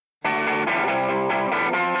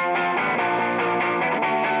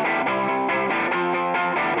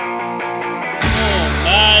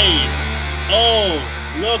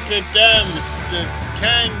look at them, the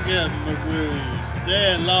kangaroos.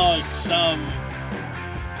 They're like some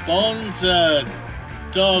bonza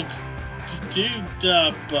dogs do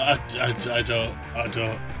that, but I don't.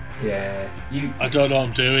 Yeah, I don't know what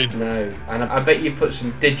I'm doing. No, and I bet you've put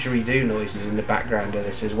some didgeridoo noises in the background of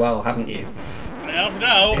this as well, haven't you? I have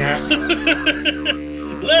now. Yeah.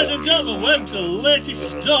 Ladies and gentlemen, welcome to the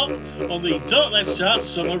latest stop on the Don't Let's Chat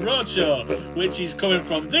Summer Roadshow, which is coming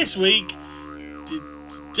from this week,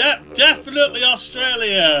 definitely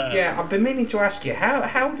Australia. Yeah, I've been meaning to ask you,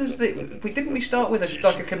 how does didn't we start with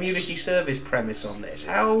a community service premise on this?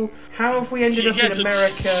 How have we ended up in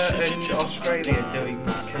America and Australia doing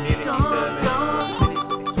community service?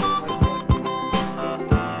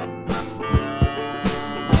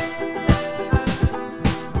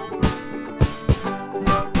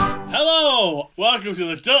 Hello, welcome to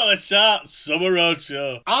the Don't Let's Chat Summer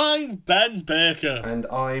Roadshow. I'm Ben Baker. And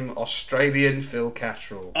I'm Australian Phil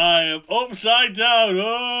Cattrall. I am upside down.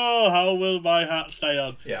 Oh, how will my hat stay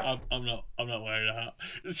on? Yeah. I'm not wearing a hat.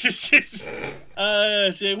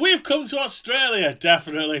 We've come to Australia,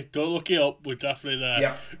 definitely. Don't look it up, we're definitely there.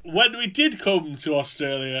 Yeah. When we did come to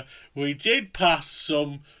Australia, we did pass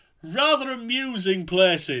some rather amusing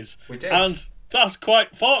places. We did. And that's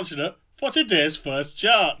quite fortunate for today's first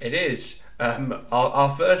chart. It is. Our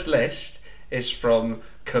first list is from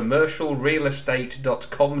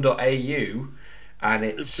commercialrealestate.com.au, and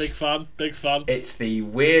it's Big fan. It's the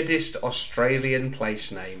weirdest Australian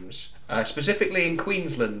place names, specifically in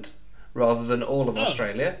Queensland rather than all of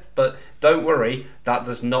Australia. But don't worry, that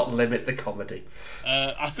does not limit the comedy.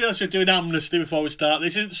 I feel I should do an amnesty before we start.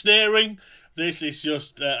 This isn't sneering. This is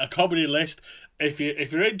just a comedy list. If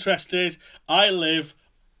you're interested, I live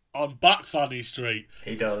on back Fanny Street.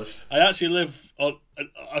 He does. I actually live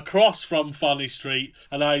across from Fanny Street,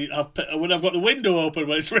 and when I've got the window open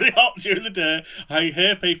when it's really hot during the day, I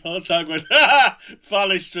hear people all the time going, "Ha!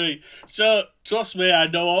 Fanny Street." So trust me, I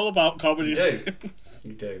know all about comedy. You do.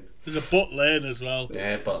 You do. There's a Butt Lane as well.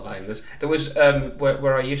 Yeah, Butt Lane. There was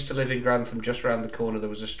where I used to live in Grantham, just round the corner, there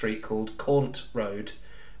was a street called Cornt Road,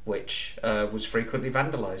 which was frequently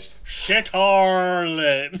vandalised. Shithole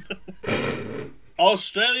Lane.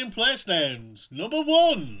 Australian place names. Number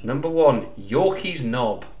one, Yorkie's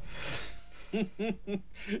Knob.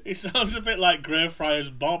 It sounds a bit like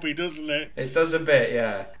Greyfriars Bobby, doesn't it? It does a bit,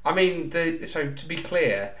 yeah. I mean, so to be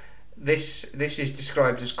clear, this is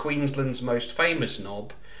described as Queensland's most famous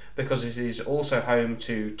knob because it is also home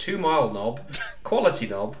to 2 Mile Knob, Quality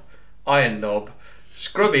Knob, Iron Knob,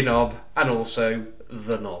 Scrubby Knob, and also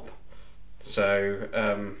The Knob. So,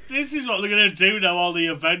 this is what they're going to do now all the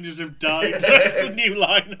Avengers have died. That's the new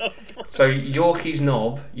lineup. So Yorkie's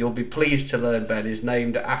Knob, you'll be pleased to learn, Ben, is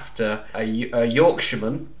named after a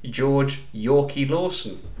Yorkshireman, George Yorkie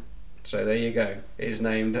Lawson. So there you go. It is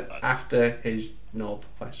named after his knob,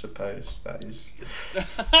 I suppose. That is...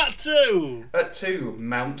 At two. At 2,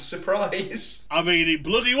 Mount Surprise. I mean, it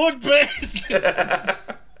bloody would be.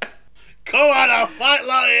 Come on, I'll fight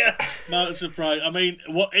like you. Mount Surprise. I mean,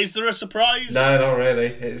 what is there a surprise? No, not really.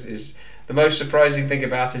 It's the most surprising thing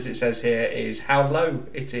about it says here, is how low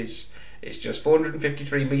it is. It's just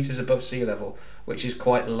 453 metres above sea level, which is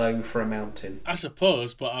quite low for a mountain. I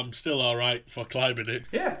suppose, but I'm still alright for climbing it.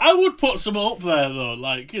 Yeah. I would put some up there, though.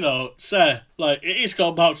 Like, say, it is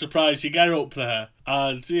called Mount Surprise. You get up there,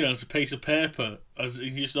 and, it's a piece of paper. As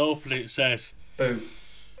you just open it, it says... Boom.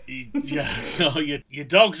 Yeah, so your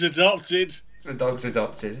dog's adopted. The dog's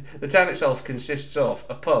adopted. The town itself consists of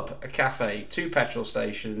a pub, a cafe, 2 petrol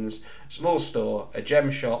stations, a small store, a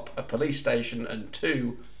gem shop, a police station, and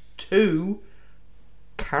two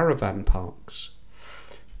caravan parks.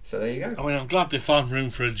 So there you go. I mean, I'm glad they found room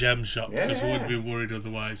for a gem shop, because I would be worried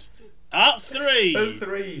otherwise. At 3. At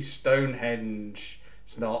 3, Stonehenge.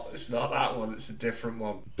 It's not that one, it's a different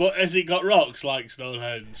one. But has it got rocks like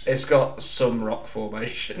Stonehenge? It's got some rock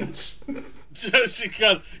formations. Just,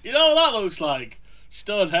 what that looks like?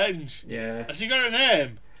 Stonehenge. Yeah. Has it got a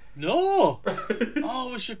name? No.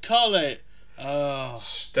 We should call it...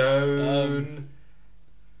 Stonehenge.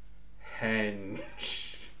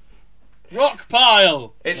 Rock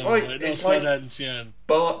pile. It's like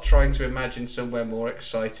Bart trying to imagine somewhere more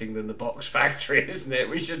exciting than the box factory, isn't it?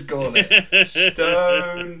 We should call it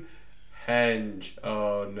Stonehenge.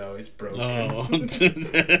 Oh no, it's broken. Oh.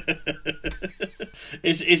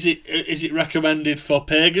 Is it recommended for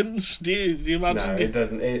pagans? Do you imagine? No, it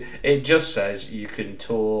doesn't. It just says you can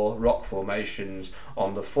tour rock formations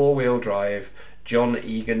on the 4-wheel drive John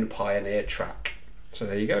Egan Pioneer Track. So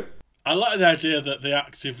there you go. I like the idea that they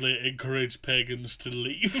actively encourage pagans to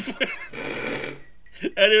leave.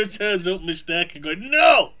 Anyone turns up mistaken going,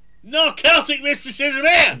 no! No Celtic mysticism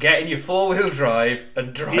here! Get in your 4-wheel drive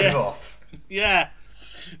and drive off. Yeah.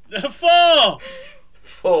 4!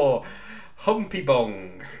 4. Humpy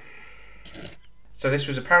Bong. So this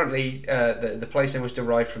was apparently, the place name was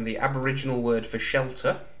derived from the Aboriginal word for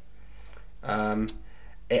shelter.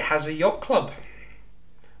 It has a yacht club,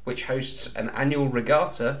 which hosts an annual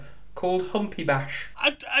regatta called Humpy Bash.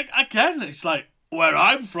 Again, it's like, where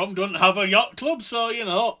I'm from don't have a yacht club, so,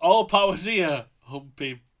 all powers here.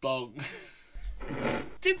 Humpy Bong.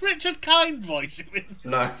 Did Richard Kind voice him in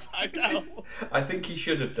No. Inside Out? I think he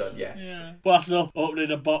should have done, yes. Yeah. What's up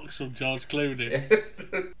opening a box from George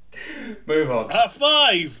Clooney? Move on. At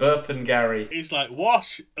 5. Burp and Gary. He's like,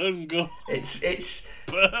 wash and go. It's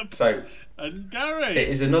Burp so and Gary. it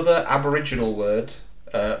is another Aboriginal word,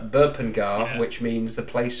 Burpengar, which means the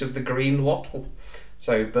place of the green wattle.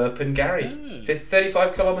 So Burp and Gary,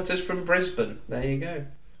 35 kilometres from Brisbane. There you go.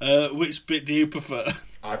 Which bit do you prefer?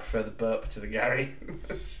 I prefer the burp to the Gary.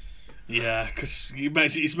 Yeah, because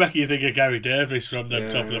he's making you think of Gary Davis from them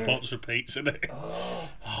Top of the Yeah. Pops repeats, isn't it?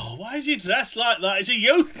 Oh, why is he dressed like that? It's a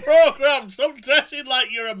youth programme. Stop dressing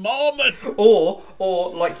like you're a Mormon. or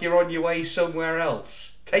like you're on your way somewhere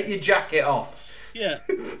else. Take your jacket off. Yeah.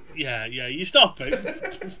 You stop him.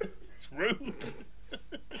 It's rude.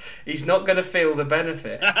 He's not going to feel the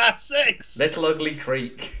benefit. 6. Little Ugly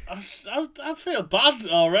Creek. I feel bad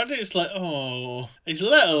already. It's like, oh, he's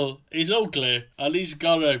little, he's ugly, and he's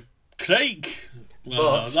got a creek.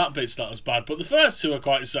 Well, no, that bit's not as bad, but the first two are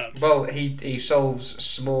quite sad. Well, he solves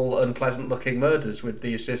small, unpleasant-looking murders with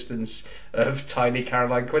the assistance of tiny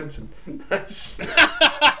Caroline Quinton.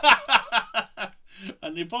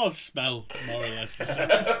 And they both smell more or less the same.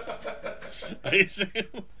 I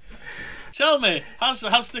assume. Tell me,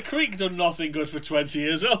 has the creek done nothing good for 20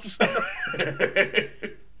 years also?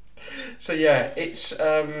 So yeah, it's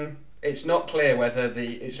not clear whether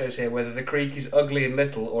it says here whether the creek is ugly and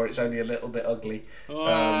little or it's only a little bit ugly.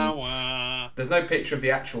 Wah, wah. There's no picture of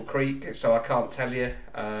the actual creek, so I can't tell you.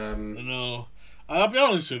 No. And I'll be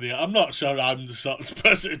honest with you, I'm not sure I'm the sort of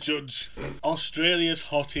person to judge Australia's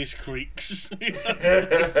hottest creeks.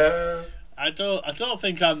 I don't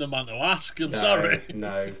think I'm the man to ask. I'm sorry.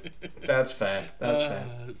 No, that's fair. That's fair.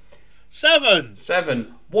 7.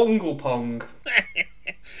 7. Wongalpong.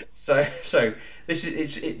 So this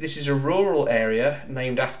is a rural area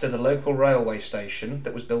named after the local railway station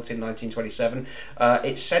that was built in 1927.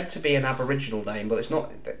 It's said to be an Aboriginal name, but it's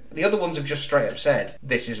not. The other ones have just straight up said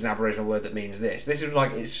this is an Aboriginal word that means this. This is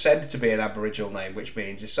like it's said to be an Aboriginal name, which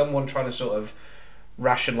means is someone trying to sort of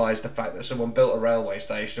rationalise the fact that someone built a railway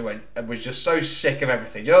station and was just so sick of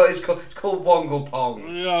everything. You know what it's called? It's called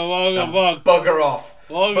Wongalpong. Yeah, Wongalpong. Bugger off.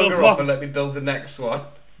 Wongalpong. Bugger off and let me build the next one.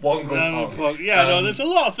 Wongalpong. Yeah, no, there's a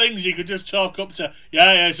lot of things you could just chalk up to.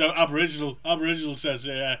 Yeah, so Aboriginal. Aboriginal says,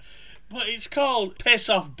 yeah. But it's called Piss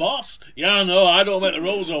Off Boss. Yeah, no, I don't make the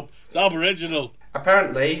rules up. It's Aboriginal.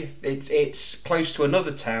 Apparently, it's close to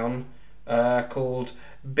another town called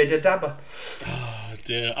Bidadaba. Oh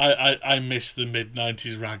dear, I miss the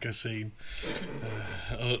mid-90s ragga scene.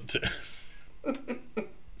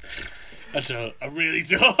 I really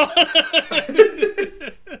don't.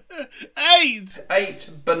 8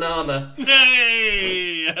 banana.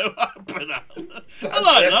 Hey, banana. I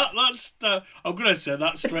like that. That's I'm gonna say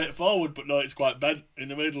that's straightforward, but no, it's quite bent in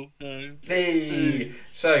the middle. Hey.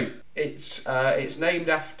 So it's named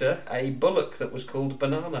after a bullock that was called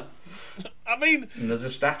Banana. I mean, and there's a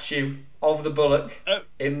statue of the bullock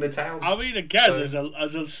in the town. I mean, again,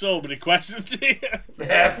 there's so many questions here.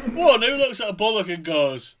 One, who looks at a bullock and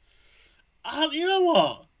goes, you know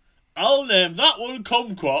what? I'll name that one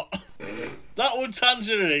Kumquat, that one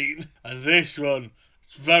Tangerine, and this one,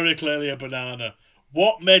 it's very clearly a banana.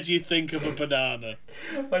 What made you think of a banana?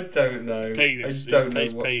 I don't know. Penis. I don't know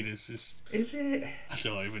It's what... Penis. Is it? I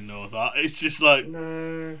don't even know that. It's just like...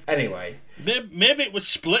 No. Anyway. Maybe it was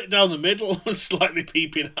split down the middle and slightly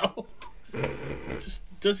peeping out.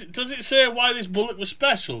 Does it say why this bullock was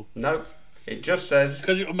special? No. It just says...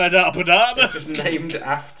 Because it was made out of banana. It's just named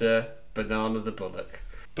after Banana the bullock.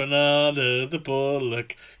 Banana the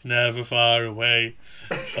bullock, never far away.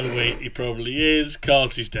 Oh wait, he probably is,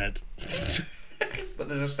 cause he's dead. But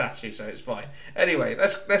there's a statue, so it's fine. Anyway,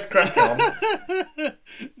 let's crack on.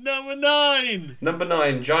 Number 9. Number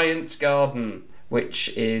 9, Giant's Garden,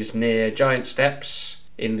 which is near Giant Steps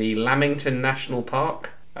in the Lamington National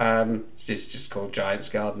Park. It's just called Giant's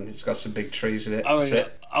Garden. It's got some big trees in it. I mean,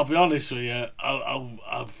 I'll be honest with you.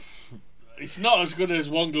 It's not as good as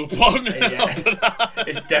Wongalpong. Yeah.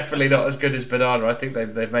 It's definitely not as good as Banana. I think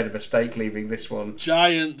they've made a mistake leaving this one.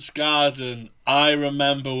 Giant's Garden. I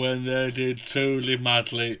remember when they did Truly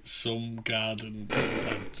Madly Some Garden.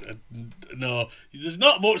 No, there's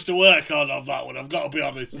not much to work on that one, I've got to be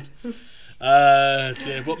honest.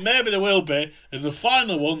 Dear, but maybe there will be. And the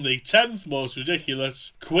final one, the 10th most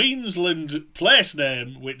ridiculous Queensland place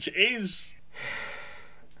name, which is...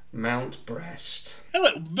 Mount Brest. Oh,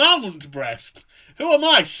 wait, Mount Brest? Who am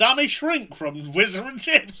I, Sammy Shrink from Whizzer and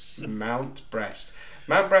Chips? Mount Brest.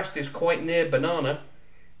 Mount Brest is quite near Banana,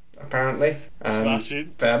 apparently.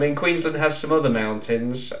 Smashing. But, I mean, Queensland has some other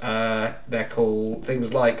mountains. They're called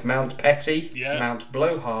things like Mount Petty, Mount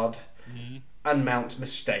Blowhard, and Mount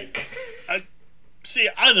Mistake. See,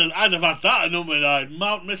 I'd have had that at number 9.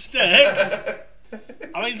 Mount Mistake.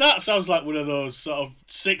 I mean, that sounds like one of those sort of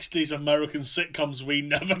 60s American sitcoms we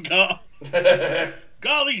never got.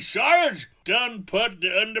 Golly, Sarge, done put the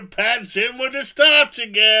underpants in with the starch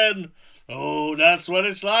again. Oh, that's what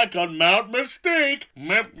it's like on Mount Mistake.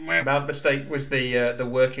 Mount Mistake was the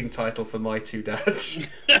working title for My Two Dads.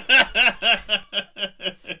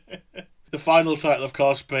 The final title, of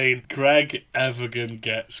course, being Greg Evergan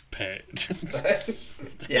Gets Paid.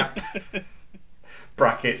 Yep.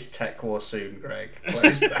 Brackets, tech war soon, Greg.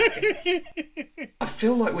 Close brackets. I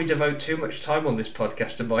feel like we devote too much time on this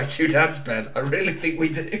podcast to My Two Dads, Ben. I really think we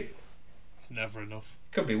do. It's never enough.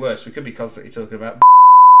 Could be worse. We could be constantly talking about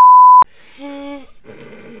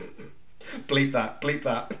bleep that, bleep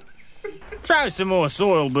that. Throw some more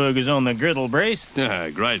soil burgers on the griddle, Breeze.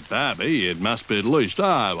 Great Barbie, it must be at least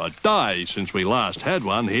a day since we last had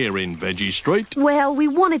one here in Veggie Street. Well, we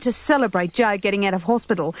wanted to celebrate Joe getting out of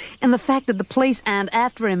hospital and the fact that the police aren't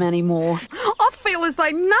after him anymore. I feel as though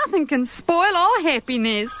nothing can spoil our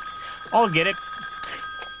happiness. I'll get it.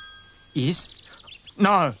 Yes?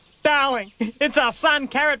 No. Darling, it's our son,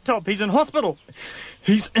 Carrot Top. He's in hospital.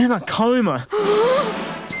 He's in a coma.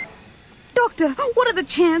 Doctor, what are the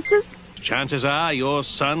chances? Chances are your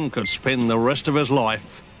son could spend the rest of his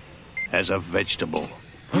life as a vegetable.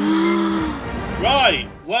 Right,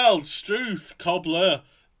 well, Struth, Cobbler,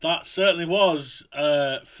 that certainly was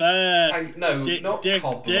fair. Not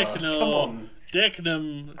Cobbler. Come on.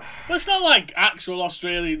 Dickenham. Well, it's not like actual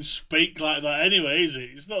Australians speak like that anyway, is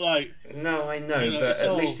it? It's not like... No, I know, but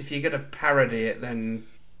at least if you're going to parody it, then...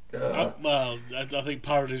 well, I think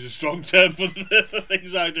parody is a strong term for the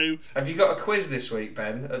things I do. Have you got a quiz this week,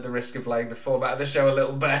 Ben, at the risk of laying the format of the show a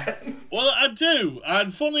little bare? Well, I do,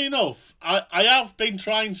 and funnily enough, I have been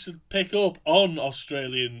trying to pick up on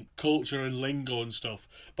Australian culture and lingo and stuff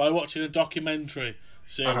by watching a documentary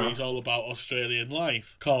series all about Australian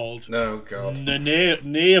life called Neighbours. Okay.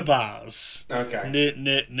 Neighbours.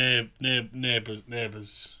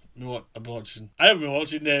 I haven't been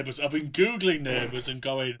watching Neighbours. I've been Googling Neighbours and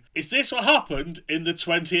going, is this what happened in the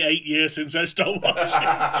 28 years since I stopped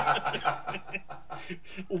watching?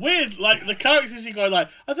 Weird, like the characters you go like,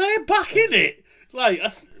 are they back in it? Like,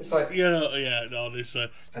 it's like,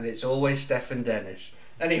 honestly. And it's always Stephen Dennis.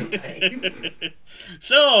 Anyway.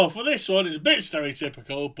 So, for this one, it's a bit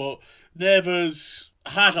stereotypical, but Neighbours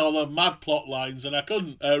had all the mad plot lines, and I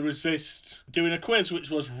couldn't resist doing a quiz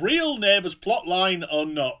which was real Neighbours plot line or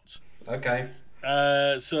not. Okay.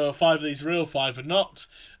 So 5 of these are real, 5 are not.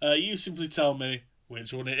 You simply tell me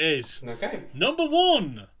which one it is. Okay. Number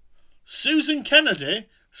 1. Susan Kennedy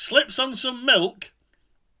slips on some milk.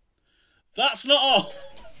 That's not all.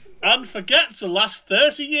 And forgets the last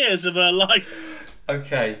 30 years of her life.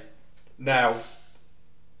 Okay. Now,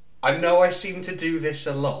 I know I seem to do this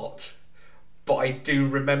a lot, but I do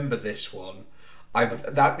remember this one.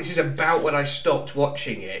 This is about when I stopped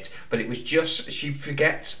watching it, but it was just, she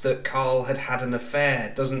forgets that Carl had an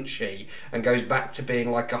affair, doesn't she? And goes back to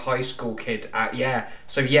being like a high school kid.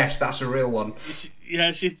 So yes, that's a real one.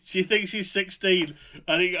 She thinks she's 16.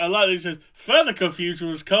 And I like that he says, further confusion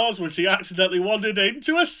was caused when she accidentally wandered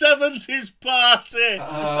into a 70s party.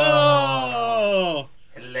 Oh.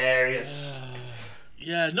 Hilarious.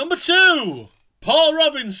 Number 2. Paul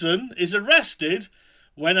Robinson is arrested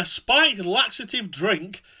when a spiked laxative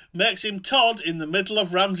drink makes him Todd in the middle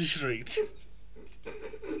of Ramsay Street.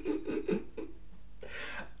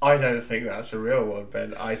 I don't think that's a real one,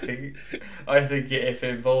 Ben. I think if it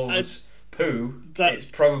involves poo, it's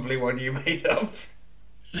probably one you made up.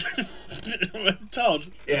 Todd?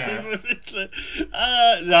 Yeah.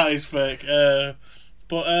 That is fake.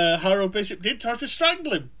 But Harold Bishop did try to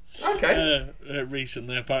strangle him. Okay.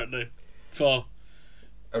 Recently, apparently. For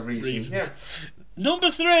a reason. Yeah.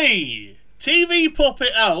 Number 3. TV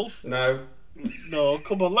puppet Alf. No,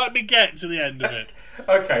 come on, let me get to the end of it.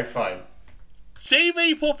 Okay, fine.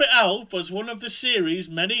 TV puppet Alf was one of the series'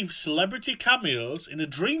 many celebrity cameos in a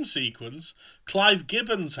dream sequence Clive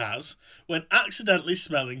Gibbons has when accidentally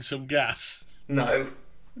smelling some gas. No,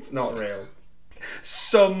 it's not real.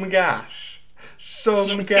 Some gas.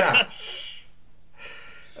 Some gas.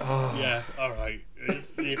 Oh. Yeah, all right.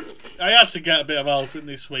 I had to get a bit of Alf in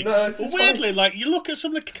this week. No, but it's weirdly, fine. like, you look at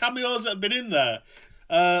some of the cameos that have been in there,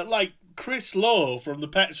 like Chris Lowe from the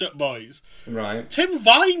Pet Shop Boys. Right. Tim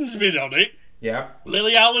Vine's been on it. Yeah.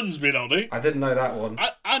 Lily Allen's been on it. I didn't know that one.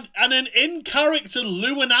 And an in-character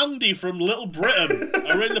Lou and Andy from Little Britain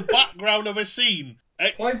are in the background of a scene.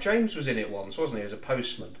 Clive James was in it once, wasn't he, as a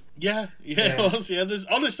postman? Yeah, it was. Yeah, there's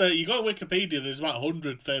honestly, you go on Wikipedia, there's about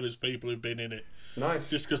 100 famous people who've been in it. Nice.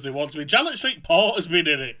 Just because they want to be. Janet Street Porter's been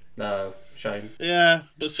in it. No, shame. Yeah,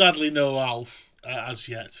 but sadly no Alf as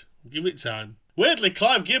yet. Give it time. Weirdly,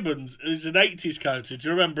 Clive Gibbons is an 80s character. Do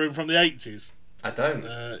you remember him from the 80s? I don't.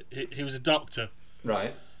 He was a doctor.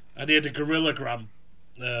 Right. And he had a gorillagram.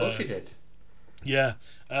 Of course you did. Yeah.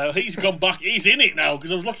 He's gone back. He's in it now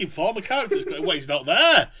because I was looking for my characters. Well, he's not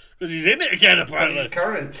there because he's in it again, apparently. He's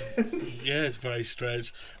current. Yeah, it's very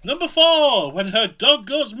strange. Number 4. When her dog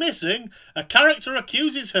goes missing, a character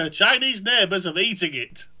accuses her Chinese neighbours of eating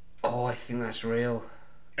it. Oh, I think that's real.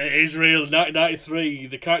 It is real. 1993.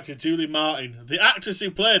 The character Julie Martin, the actress who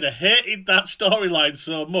played her, hated that storyline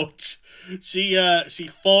so much. She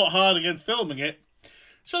fought hard against filming it,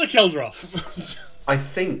 so they killed her off. I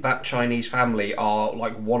think that Chinese family are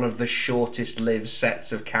like one of the shortest lived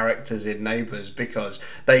sets of characters in Neighbours because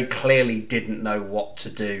they clearly didn't know what to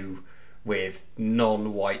do with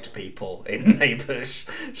non-white people in Neighbours.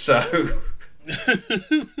 So...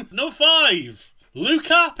 Number 5. Lou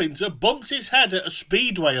Carpenter bumps his head at a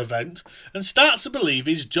Speedway event and starts to believe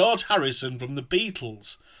he's George Harrison from the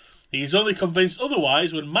Beatles. He is only convinced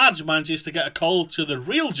otherwise when Madge manages to get a call to the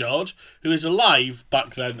real George, who is alive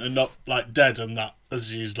back then and not like dead and that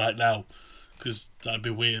as he is like now, because that'd be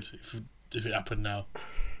weird if it happened now.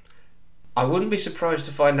 I wouldn't be surprised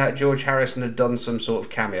to find out George Harrison had done some sort of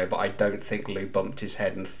cameo, but I don't think Lou bumped his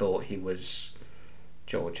head and thought he was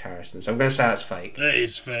George Harrison. So I'm going to say that's fake. It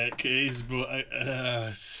is fake. It is, but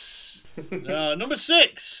number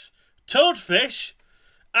 6. Toadfish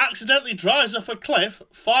accidentally drives off a cliff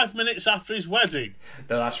 5 minutes after his wedding.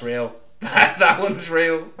 No, that's real. That one's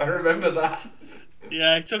real. I remember that.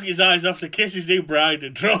 Yeah, he took his eyes off to kiss his new bride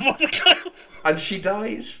and drove off the cliff. And she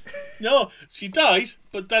dies. No, she dies,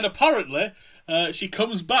 but then apparently she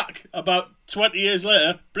comes back about 20 years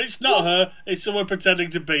later, but it's not her, it's someone pretending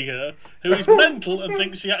to be her, who is mental and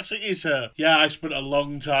thinks she actually is her. Yeah, I spent a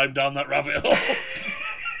long time down that rabbit hole.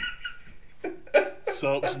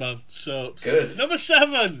 Soaps, man. Soaps. Good. Number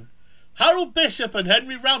 7. Harold Bishop and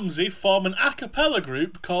Henry Ramsey form an a cappella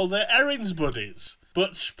group called the Erin's Buddies,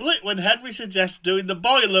 but split when Henry suggests doing The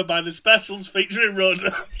Boiler by the Specials featuring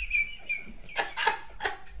Rhoda.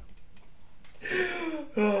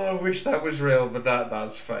 Oh, I wish that was real, but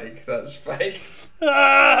that's fake. That's fake.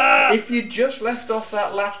 If you just left off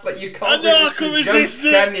that last, like, you can't resist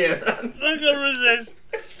the joke, can you? I can't resist.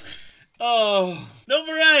 Oh.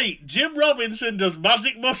 Number 8. Jim Robinson does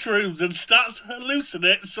magic mushrooms and starts to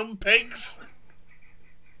hallucinate some pigs.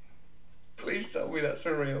 Please tell me that's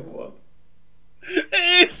a real one.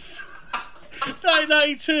 It is.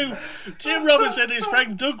 1992. Jim Robinson and his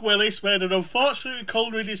friend Doug Willis made an unfortunate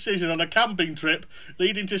culinary decision on a camping trip,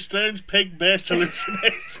 leading to strange pig-based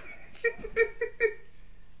hallucinations.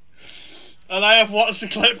 And I have watched the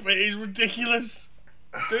clip. It is ridiculous.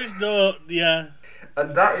 There is no... Yeah.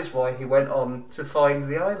 And that is why he went on to find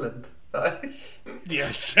the island.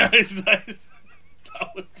 Yes, that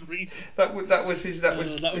was the reason. That was his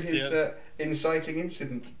the inciting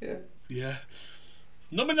incident. Yeah. Yeah.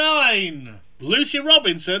 Number 9. Lucy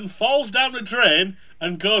Robinson falls down a drain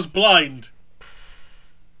and goes blind.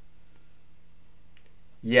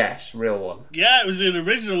 Yes, real one. Yeah, it was the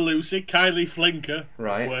original Lucy, Kylie Flinker.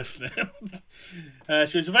 Right. Worst name.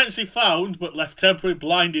 She was eventually found, but left temporarily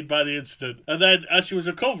blinded by the incident. And then, as she was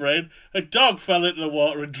recovering, a dog fell into the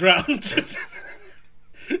water and drowned.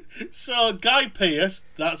 So, Guy Pearce,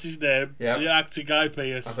 that's his name, the actor Guy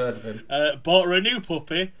Pearce, I've heard of him, bought her a new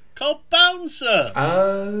puppy called Bouncer.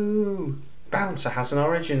 Oh, Bouncer has an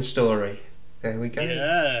origin story. There we go.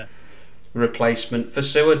 Yeah. Replacement for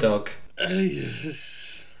Sewer Dog.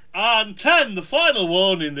 Yes. And 10, the final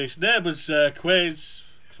one in this Neighbours quiz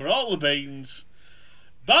for all the beans.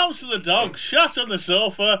 Bouncer the dog shat on the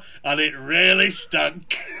sofa and it really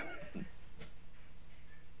stank.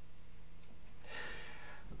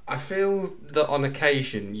 I feel that on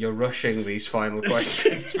occasion you're rushing these final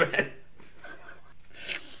questions, man.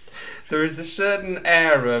 There is a certain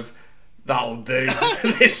air of, that'll do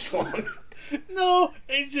to this one. No,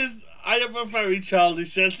 it's just, I have a very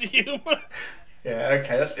childish sense of humour. Yeah,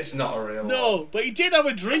 okay, it's not a real one. No, but he did have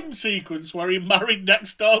a dream sequence where he married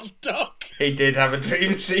next door's dog. He did have a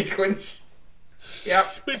dream sequence. Yep.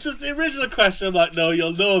 Which was the original question. I'm like, no,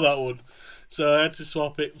 you'll know that one. So I had to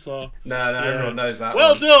swap it for... No, everyone knows that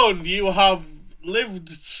Well one. done. You have lived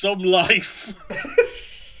some life.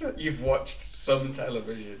 You've watched some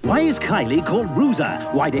television. Why is Kylie called Bruiser?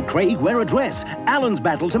 Why did Craig wear a dress? Alan's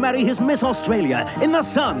battle to marry his Miss Australia. In The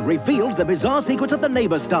Sun revealed the bizarre secrets of the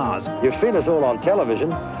neighbour stars. You've seen us all on television.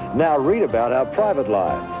 Now read about our private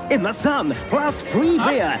lives. In The Sun, plus free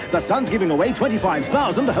beer. The Sun's giving away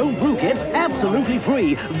 25,000 home brew kits absolutely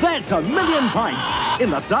free. That's 1 million pints. In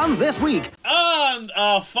The Sun this week. And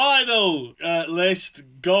our final list,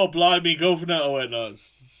 Go Blimey Governor. Oh wait, no,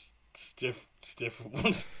 it's different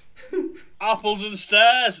one. Apples and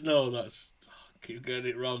Stairs. No, that's... I keep getting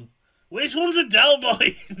it wrong. Which one's a Del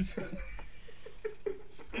Boy?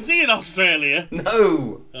 Is he in Australia?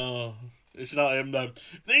 No. Oh, it's not him then.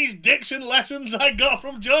 These diction lessons I got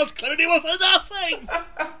from George Clooney were for nothing.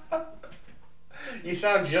 You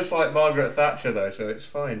sound just like Margaret Thatcher, though, so it's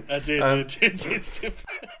fine. I did.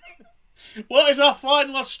 What is our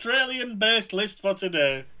final Australian-based list for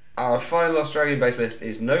today? Our final Australian-based list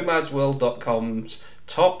is nomadsworld.com's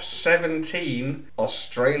top 17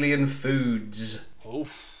 Australian foods. Oh,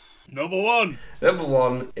 number one. Number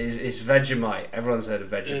one is Vegemite. Everyone's heard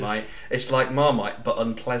of Vegemite. It's like Marmite, but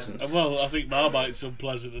unpleasant. Well, I think Marmite's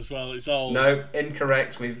unpleasant as well. It's all... No,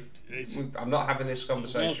 incorrect. I'm not having this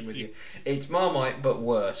conversation with you. It's Marmite, but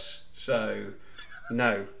worse. So,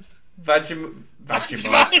 no. Vegemite.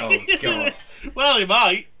 Oh, God. Well, he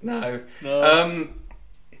might. No. No.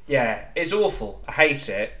 Yeah, it's awful. I hate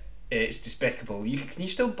it. It's despicable. Can you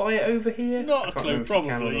still buy it over here? Not I a can't clue. remember if you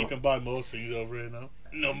can or Probably. You not. can buy most things over here now.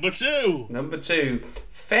 Number two. Number two,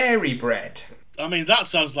 fairy bread. I mean, that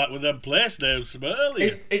sounds like with them place names from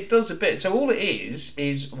earlier. It does a bit. So all it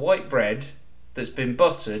is white bread that's been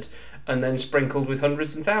buttered and then sprinkled with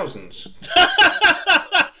hundreds and thousands.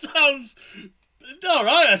 That sounds... All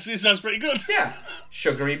right, actually, sounds pretty good. Yeah,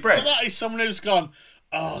 sugary bread. But that is someone who's gone,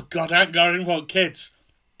 oh, God, Aunt Garin want kids.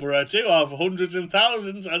 But I do have hundreds and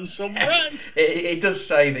thousands and some bread. It does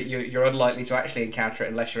say that you're unlikely to actually encounter it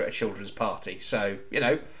unless you're at a children's party. So,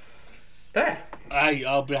 there.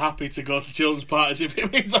 I'll be happy to go to children's parties if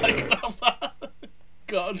it means I can have that.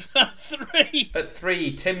 God. Three. At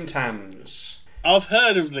 3, Tim Tams. I've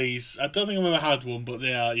heard of these. I don't think I've ever had one, but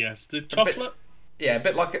they are, yes. The chocolate? Yeah, a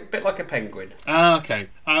bit like a penguin. Ah, okay.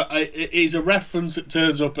 It is a reference that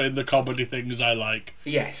turns up in the comedy things I like.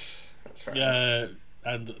 Yes, that's fair. Yeah,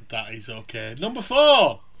 and that is okay. Number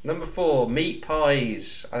 4. Number 4, meat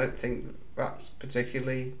pies. I don't think that's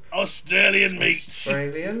particularly Australian meats.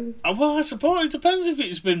 Australian. Well, I suppose it depends if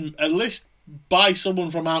it's been a list by someone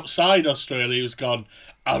from outside Australia who's gone,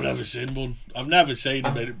 I've never seen one. I've never seen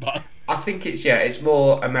a minute pie. I think it's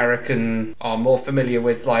more American, are more familiar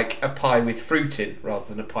with like a pie with fruit in rather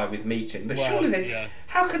than a pie with meat in. But surely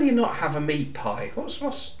how can you not have a meat pie?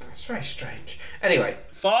 That's very strange. Anyway,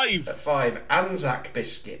 5. at 5, Anzac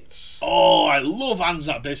biscuits. Oh, I love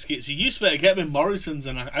Anzac biscuits. You used to be able to get them in Morrison's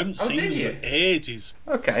and I haven't seen them did you? for ages.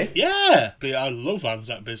 Okay. Yeah, but I love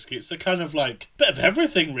Anzac biscuits. They're kind of like a bit of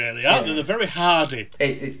everything, really, aren't they? They're very hardy.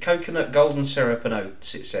 It's coconut, golden syrup, and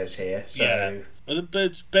oats. It says here. So Yeah.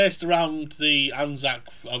 It's based around the Anzac,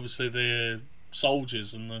 obviously the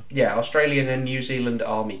soldiers and the... yeah, Australian and New Zealand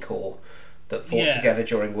Army Corps that fought together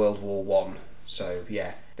during World War One. So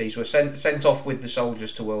yeah, these were sent off with the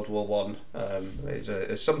soldiers to World War One.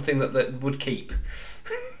 Is something that would keep.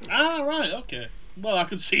 Ah, right, okay. Well, I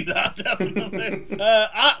could see that, definitely.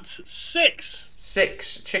 At 6.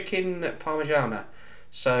 6, chicken parmigiana.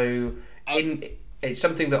 So it's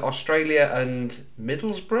something that Australia and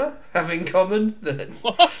Middlesbrough have in common. That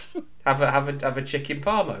What? have a chicken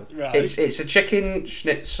parmo. Right. It's a chicken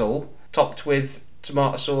schnitzel topped with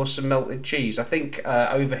tomato sauce and melted cheese. I think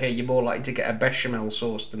over here you're more likely to get a bechamel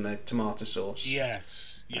sauce than a tomato sauce.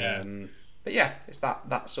 Yes, yeah. But yeah, it's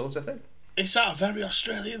that sort of thing. Is that a very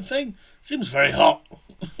Australian thing? Seems very hot.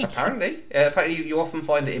 Apparently you often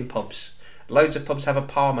find it in pubs. Loads of pubs have a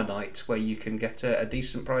Parma night where you can get a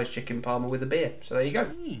decent priced chicken parma with a beer. So there you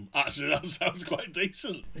go. Actually, that sounds quite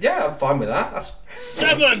decent. Yeah, I'm fine with that. That's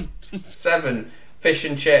 7. 7, fish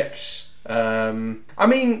and chips. I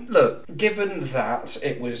mean, look, given that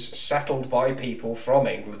it was settled by people from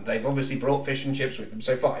England, they've obviously brought fish and chips with them,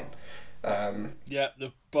 so fine. Yeah,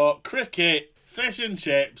 they've bought cricket, fish and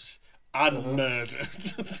chips, and murder.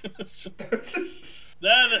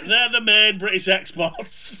 They're the main British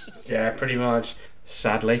exports. Yeah, pretty much,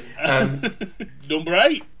 sadly. Number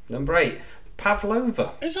 8. Number 8,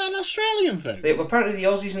 pavlova. Is that an Australian thing? Apparently the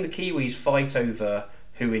Aussies and the Kiwis fight over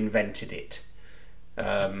who invented it.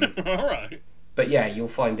 All right. But yeah, you'll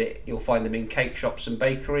find them in cake shops and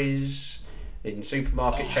bakeries. in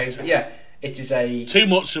supermarket chains. But yeah, it is a... Too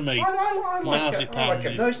much for me. I like it. I like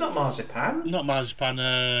it. is- No, it's not marzipan. Not marzipan.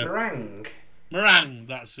 Meringue. Meringue.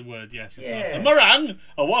 That's the word. Yes. It Yeah. was. Meringue.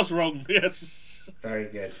 I was wrong. Yes. Very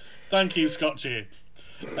good. Thank you, Scotchy.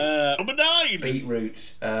 Number 9.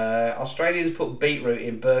 Beetroot. Australians put beetroot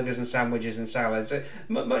in burgers and sandwiches and salads.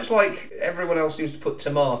 Much like everyone else seems to put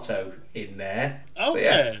tomato in there. Okay. So,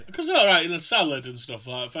 yeah. Because they're alright in a salad and stuff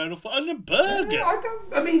like that. Fair enough. But in a burger.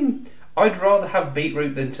 I'd rather have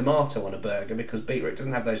beetroot than tomato on a burger because beetroot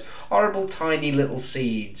doesn't have those horrible tiny little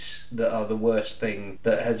seeds that are the worst thing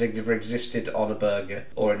that has ever existed on a burger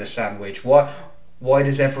or in a sandwich. Why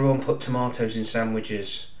does everyone put tomatoes in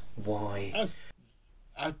sandwiches? Why?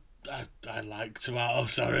 I like tomato,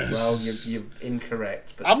 sorry. Well, you're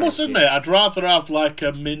incorrect. But I must thank you. admit, I'd rather have like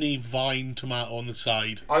a mini vine tomato on the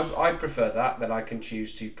side. I prefer that than I can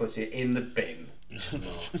choose to put it in the bin.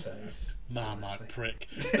 Tomatoes. Marmite prick.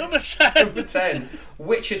 Number 10. Number 10,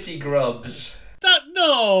 Witchetty grubs.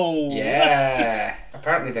 No. That's Yeah.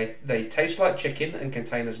 Apparently they taste like chicken and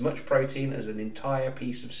contain as much protein as an entire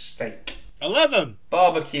piece of steak. 11.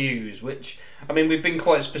 Barbecues, which, I mean, we've been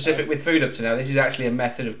quite specific with food up to now. This is actually a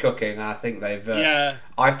method of cooking. I think they've...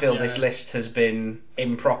 I feel this list has been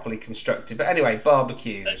improperly constructed. But anyway,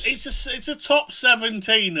 barbecues. It's a top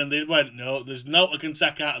 17, and they went, no, there's no I can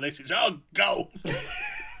take out of this. It's all go.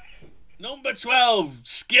 Number 12,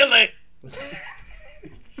 skillet.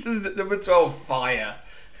 Number 12, fire.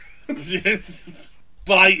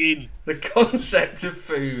 Biting. The concept of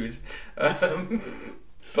food.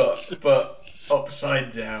 But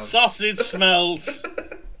upside down. Sausage smells.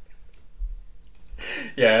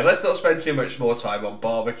 Yeah, let's not spend too much more time on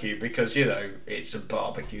barbecue because, you know, it's a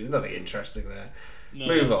barbecue. There's nothing interesting there. No,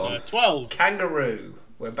 Move on. 12. Kangaroo.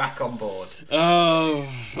 We're back on board. Oh,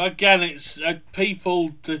 again, it's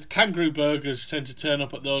people. The kangaroo burgers tend to turn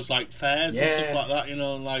up at those like fairs and stuff like that. You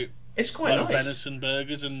know, like it's quite nice. Venison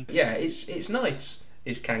burgers and yeah, it's nice.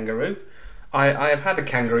 Is kangaroo? I have had a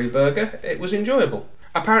kangaroo burger. It was enjoyable.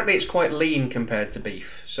 Apparently, it's quite lean compared to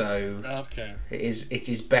beef, so okay, it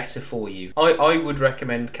is better for you. I would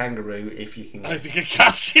recommend kangaroo if you can. If you can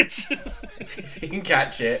catch it. If you can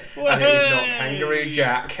catch it, and it is not Kangaroo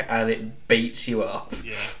Jack, and it beats you up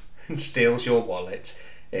and steals your wallet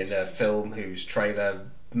in a film whose trailer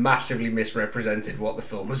massively misrepresented what the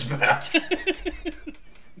film was about.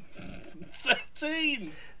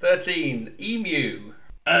 13. Emu.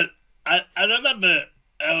 I remember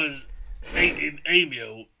I was eating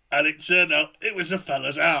emu, and it turned out it was a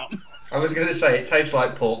fella's arm. I was going to say it tastes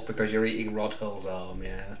like pork because you're eating Rod Hull's arm.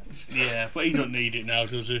 Yeah, but he don't need it now,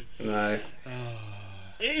 does he? No.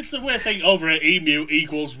 It's the weird thing over at emu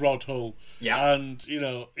equals Rod Hull. Yeah. And, you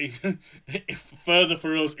know, further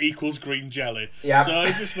for us equals green jelly. Yeah. So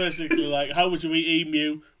it's just basically like, how would you eat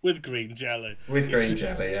emu with green jelly? With green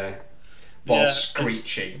jelly, yeah. While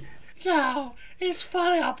screeching. No, it's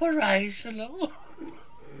fully operational.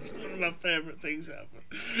 It's one of my favourite things ever.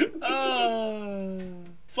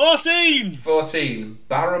 14.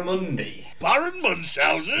 Barramundi. Baron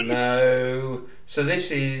Munchausen? No. So this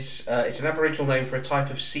is it's an Aboriginal name for a type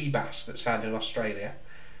of sea bass that's found in Australia.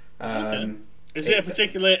 Okay. Is it a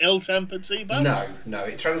particularly ill-tempered sea bass? No.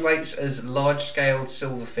 It translates as large-scaled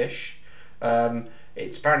silverfish.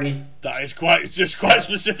 It's apparently that is quite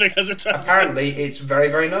specific as a translation. Apparently, it's very,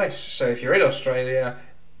 very nice. So if you're in Australia,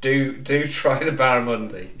 do try the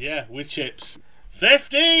barramundi. Yeah, with chips.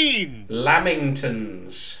 15.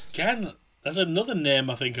 Lamingtons. Again, there's another name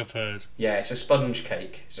I think I've heard. Yeah, it's a sponge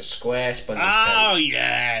cake. It's a square sponge cake. Oh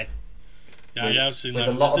yeah. Yeah, I've seen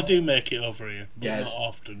that. They do make it over here, but not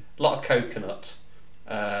often. A lot of coconut.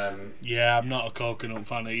 Yeah, I'm not a coconut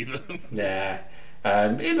fan either. Yeah.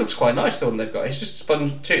 It looks quite nice, the one they've got. It's just a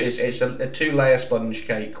sponge. It's a 2-layer sponge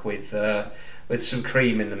cake with some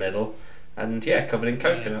cream in the middle, and covered in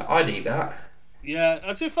coconut. I'd eat that. Yeah,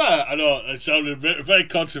 to be fair, I know it sounded very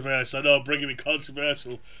controversial. I know I'm bringing me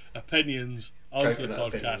controversial opinions onto the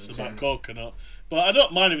podcast about coconut, but I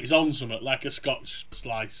don't mind if it's on something like a Scotch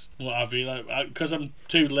slice, what have you, because I'm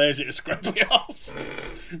too lazy to scrape it off.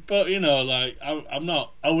 But you know, like I'm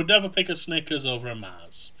not. I would never pick a Snickers over a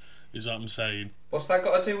Mars. Is what I'm saying. What's that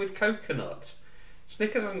got to do with coconut?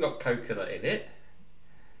 Snickers hasn't got coconut in it.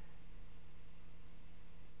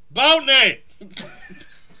 Bounty!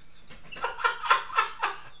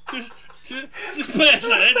 just place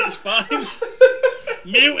it in, it's fine.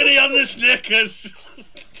 Mutiny on the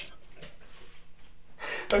Snickers.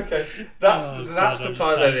 Okay, that's the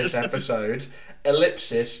title of this episode.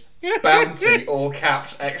 Ellipsis, Bounty, all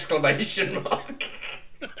caps, exclamation mark.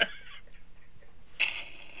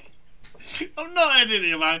 I'm not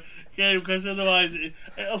editing my game because otherwise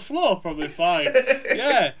it'll flow probably fine.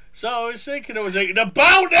 Yeah, so I was thinking I was eating a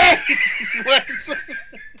bounty. I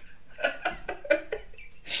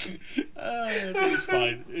think it's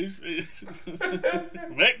fine.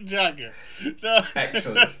 Mick Jagger. No.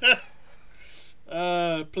 Excellent.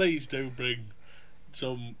 Please do bring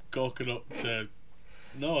some coconut.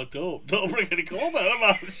 No, don't bring any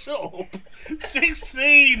coconut. Shut up.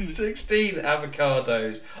 16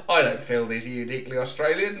 avocados. I don't feel these are uniquely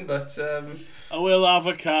Australian, but I will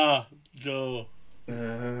avocado.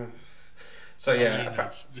 So yeah, I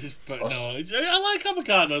like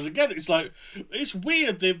avocados. Again, it's like, it's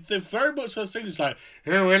weird. They've very much those things like,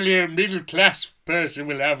 oh, well, your middle class person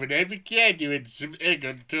will have an avocado and some egg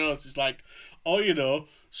on toast. It's like, oh, you know,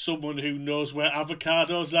 someone who knows where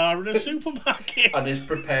avocados are in a supermarket and is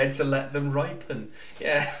prepared to let them ripen.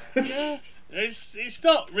 Yeah. Yeah. It's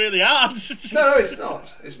not really hard. No, it's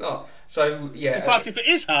not. It's not. So yeah. In fact, if it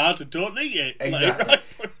is hard, don't eat it. Exactly. Like,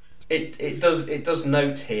 right? It does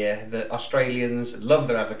note here that Australians love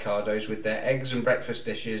their avocados with their eggs and breakfast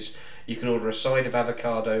dishes. You can order a side of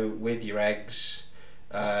avocado with your eggs.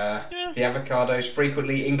 The avocado is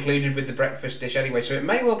frequently included with the breakfast dish anyway, so it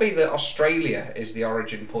may well be that Australia is the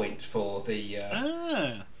origin point for the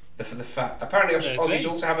fat. Apparently, Aussies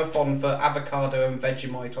also have a fond for avocado and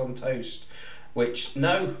Vegemite on toast, which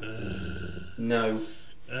no.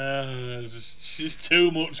 There's just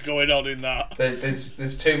too much going on in that.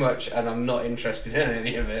 There's too much, and I'm not interested in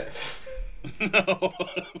any of it. No.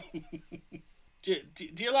 Do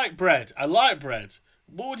you like bread? I like bread.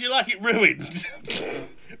 What would you like it ruined?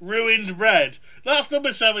 Ruined bread. That's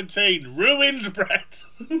number 17. Ruined bread.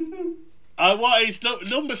 It's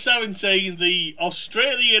number 17. The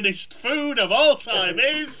Australianist food of all time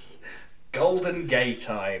is Golden Gay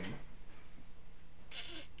Time.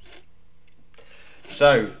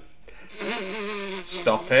 So,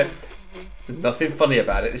 stop it. There's nothing funny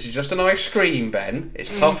about it. This is just an ice cream, Ben.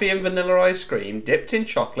 It's toffee and vanilla ice cream, dipped in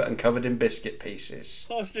chocolate and covered in biscuit pieces.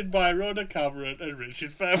 Hosted by Rhoda Cameron and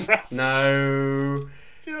Richard Fairbrass. No.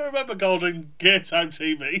 Do you remember Golden Gay Time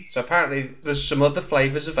TV? So apparently there's some other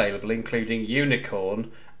flavours available, including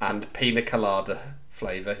unicorn and pina colada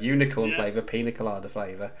flavour. Unicorn flavour, pina colada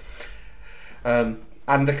flavour.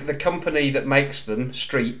 And the company that makes them,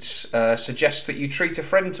 Streets, suggests that you treat a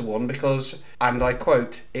friend to one because, and I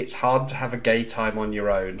quote, it's hard to have a gay time on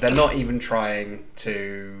your own. They're not even trying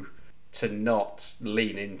to not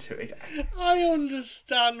lean into it. I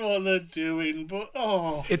understand what they're doing, but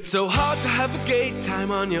it's so hard to have a gay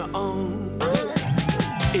time on your own.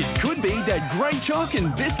 It could be that great chalk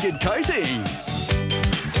and biscuit coating.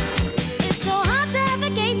 It's so hard to have a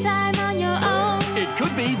gay time on your own. It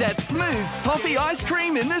could be that smooth toffee ice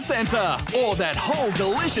cream in the centre, or that whole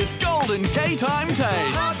delicious golden gay time taste.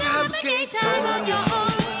 Hard to have a gay time on your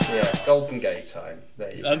own. Yeah, golden gay time.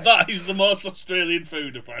 There you go. And that is the most Australian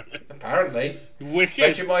food, apparently. Apparently.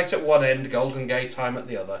 Wicked. Vegemite at one end, golden gay time at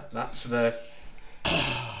the other. That's the...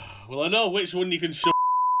 Well, I know which one you can show.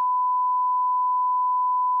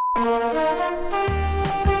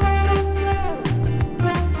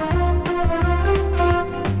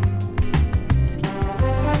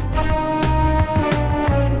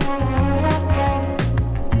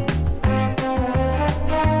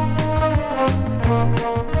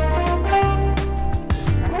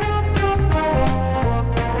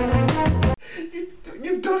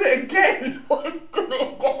 You've done it again! You've done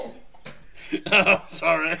it again! Oh,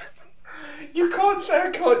 sorry. You can't say I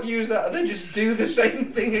can't use that and then just do the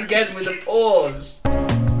same thing again with a pause.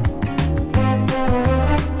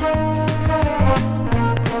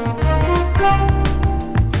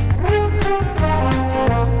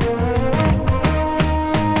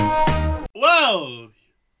 Well,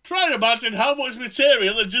 try and imagine how much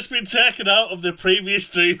material had just been taken out of the previous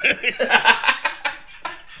 3 minutes.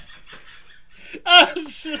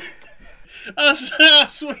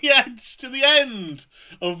 As we edge to the end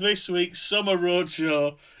of this week's Summer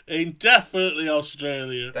Roadshow in definitely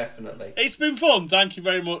Australia. Definitely. It's been fun. Thank you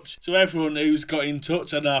very much to everyone who's got in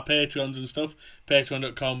touch on our Patreons and stuff.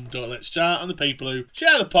 Patreon.com/letschat, and the people who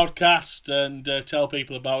share the podcast and tell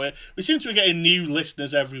people about it. We seem to be getting new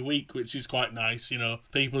listeners every week, which is quite nice, you know,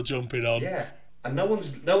 people jumping on. Yeah. And no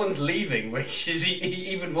one's leaving, which is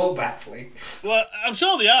even more baffling. Well, I'm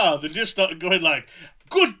sure they are. They're just not going like,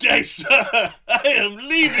 "Good day, sir. I am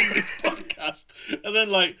leaving this podcast," and then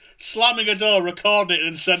like slamming a door, recording it,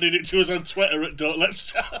 and sending it to us on Twitter at Don't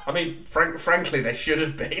Let's Chat. I mean, frankly, they should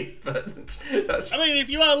have been. But that's. I mean, if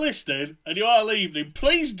you are listening and you are leaving,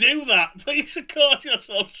 please do that. Please record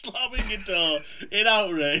yourself slamming your door in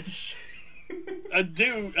outrage. And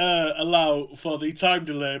do allow for the time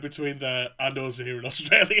delay between there and us here in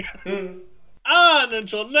Australia. And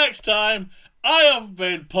until next time, I have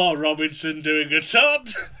been Paul Robinson doing a Todd.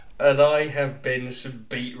 And I have been some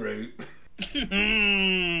beetroot.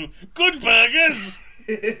 Good burgers.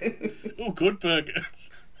 Oh, good burger.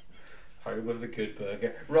 Home of the good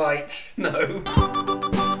burger. Right, no.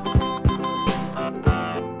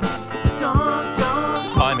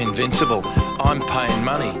 I'm invincible. I'm paying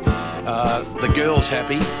money. The girl's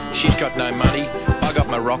happy. She's got no money. I got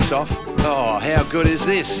my rocks off. Oh, how good is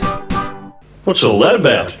this? What's all that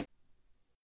about?